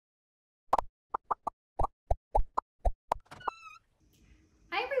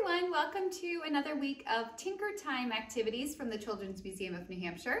welcome to another week of Tinker Time activities from the Children's Museum of New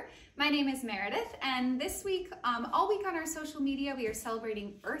Hampshire. My name is Meredith, and this week, all week on our social media, we are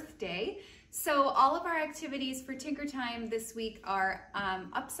celebrating Earth Day. So all of our activities for Tinker Time this week are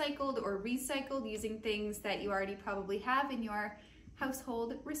upcycled or recycled using things that you already probably have in your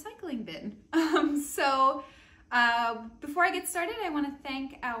household recycling bin. Before I get started, I want to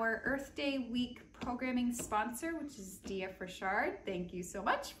thank our Earth Day week programming sponsor, which is Dia Frechard. Thank you so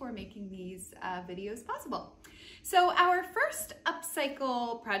much for making these videos possible. So our first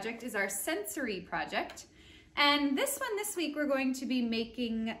upcycle project is our sensory project. And this week, we're going to be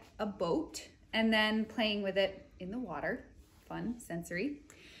making a boat and then playing with it in the water. Fun, sensory.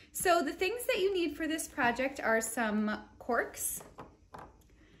 So the things that you need for this project are some corks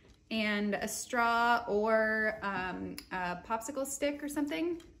and a straw or a popsicle stick or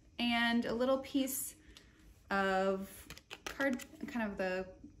something, and a little piece of kind of the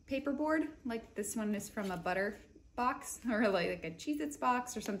paperboard, like this one is from a butter box or like a Cheez-Its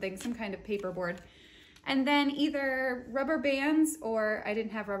box or something, some kind of paperboard. And then either rubber bands, or I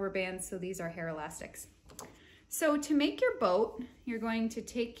didn't have rubber bands, so these are hair elastics. So to make your boat, you're going to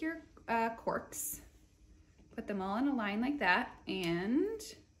take your corks, put them all in a line like that, and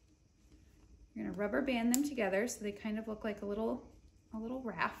you're gonna rubber band them together so they kind of look like a little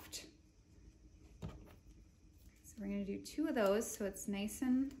raft. So we're gonna do 2 of those so it's nice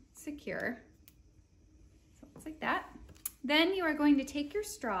and secure. So it's like that. Then you are going to take your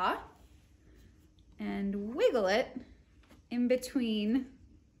straw and wiggle it in between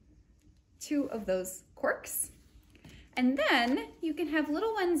 2 of those corks. And then you can have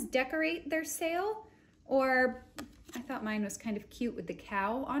little ones decorate their sail, or I thought mine was kind of cute with the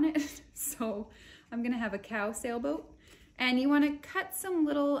cow on it. So I'm gonna have a cow sailboat. And you wanna cut some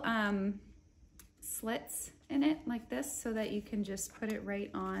little slits in it like this so that you can just put it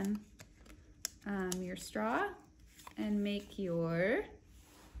right on your straw and make your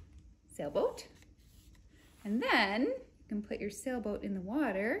sailboat. And then you can put your sailboat in the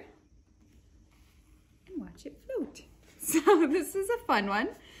water and watch it float. So this is a fun one.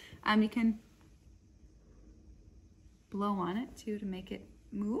 You can blow on it too to make it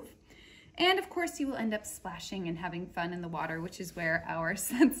move. And of course you will end up splashing and having fun in the water, which is where our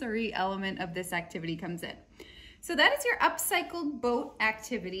sensory element of this activity comes in. So that is your upcycled boat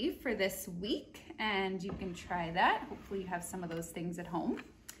activity for this week, and you can try that. Hopefully you have some of those things at home.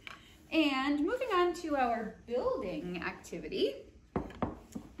 And moving on to our building activity.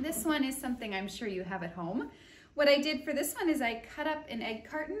 This one is something I'm sure you have at home. What I did for this one is I cut up an egg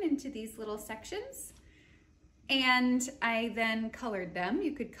carton into these little sections, and I then colored them.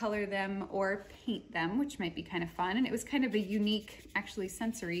 You could color them or paint them, which might be kind of fun. And it was kind of a unique, actually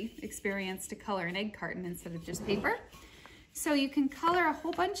sensory experience to color an egg carton instead of just paper. So you can color a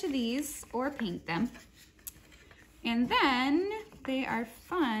whole bunch of these or paint them. And then they are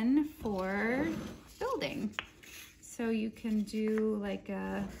fun for building. So you can do like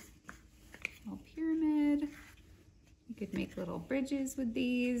a little pyramid. You could make little bridges with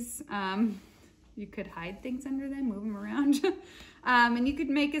these. You could hide things under them, move them around. And you could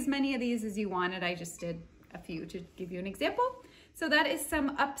make as many of these as you wanted. I just did a few to give you an example. So that is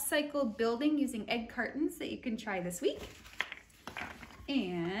some upcycled building using egg cartons that you can try this week.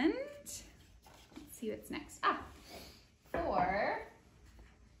 And let's see what's next. For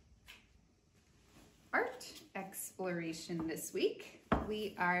art exploration this week,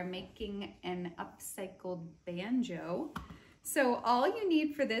 we are making an upcycled banjo. So all you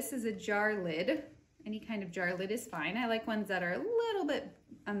need for this is a jar lid. Any kind of jar lid is fine. I like ones that are a little bit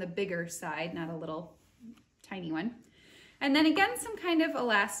on the bigger side, not a little tiny one. And then again, some kind of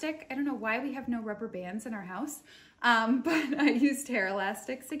elastic. I don't know why we have no rubber bands in our house, but I used hair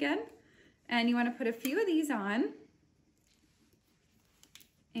elastics again. And you want to put a few of these on.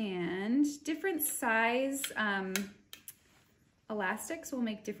 And different size elastics will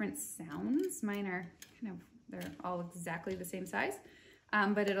make different sounds. Mine are kind of, they're all exactly the same size,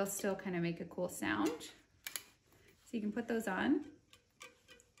 but it'll still kind of make a cool sound. So you can put those on.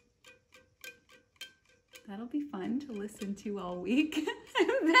 That'll be fun to listen to all week.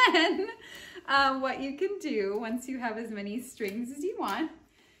 And then what you can do once you have as many strings as you want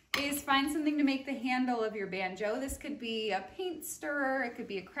is find something to make the handle of your banjo. This could be a paint stirrer, it could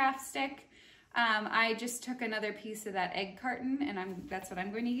be a craft stick. I just took another piece of that egg carton, and that's what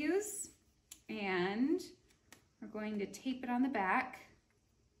I'm going to use. And we're going to tape it on the back.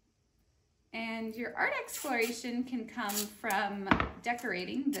 And your art exploration can come from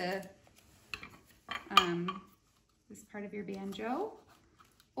decorating this part of your banjo,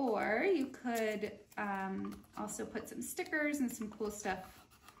 or you could also put some stickers and some cool stuff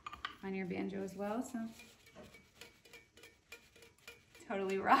on your banjo as well, so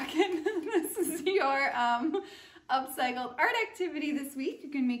totally rocking. This is your upcycled art activity this week. You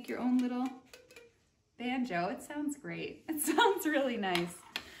can make your own little banjo. It sounds great. It sounds really nice.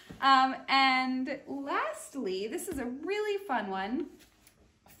 And lastly, this is a really fun one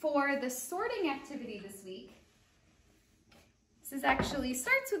for the sorting activity this week. This is actually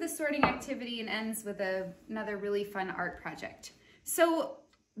starts with a sorting activity and ends with another really fun art project. So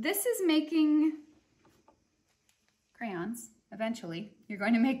this is making crayons. Eventually, you're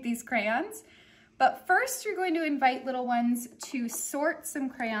going to make these crayons. But first, you're going to invite little ones to sort some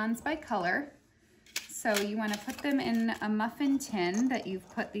crayons by color. So you want to put them in a muffin tin that you've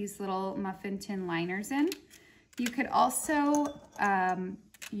put these little muffin tin liners in. You could also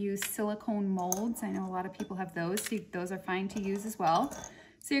use silicone molds. I know a lot of people have those, so those are fine to use as well.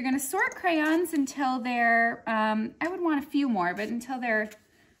 So you're going to sort crayons until they're, I would want a few more, but until they're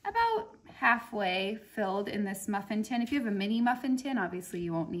about halfway filled in this muffin tin. If you have a mini muffin tin, obviously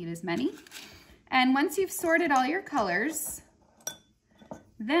you won't need as many. And once you've sorted all your colors,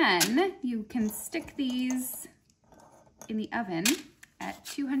 then you can stick these in the oven at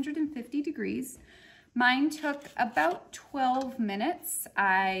 250 degrees. Mine took about 12 minutes.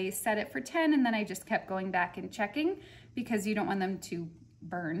 I set it for 10 and then I just kept going back and checking because you don't want them to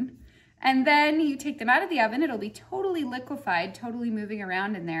burn. And then you take them out of the oven. It'll be totally liquefied, totally moving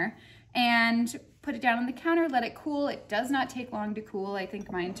around in there, and put it down on the counter, let it cool. It does not take long to cool. I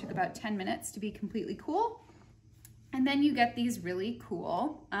think mine took about 10 minutes to be completely cool. And then you get these really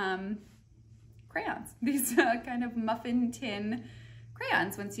cool crayons, these kind of muffin tin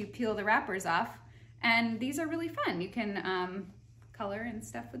crayons once you peel the wrappers off. And these are really fun. You can color and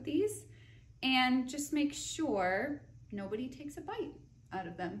stuff with these, and just make sure nobody takes a bite out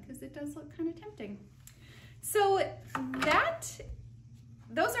of them because it does look kind of tempting. So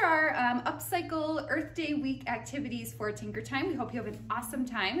those are our Upcycle Earth Day week activities for Tinker Time. We hope you have an awesome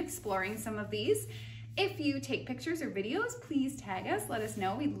time exploring some of these. If you take pictures or videos, please tag us, let us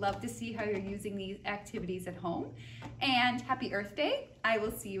know. We'd love to see how you're using these activities at home. And happy Earth Day. I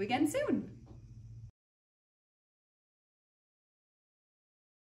will see you again soon.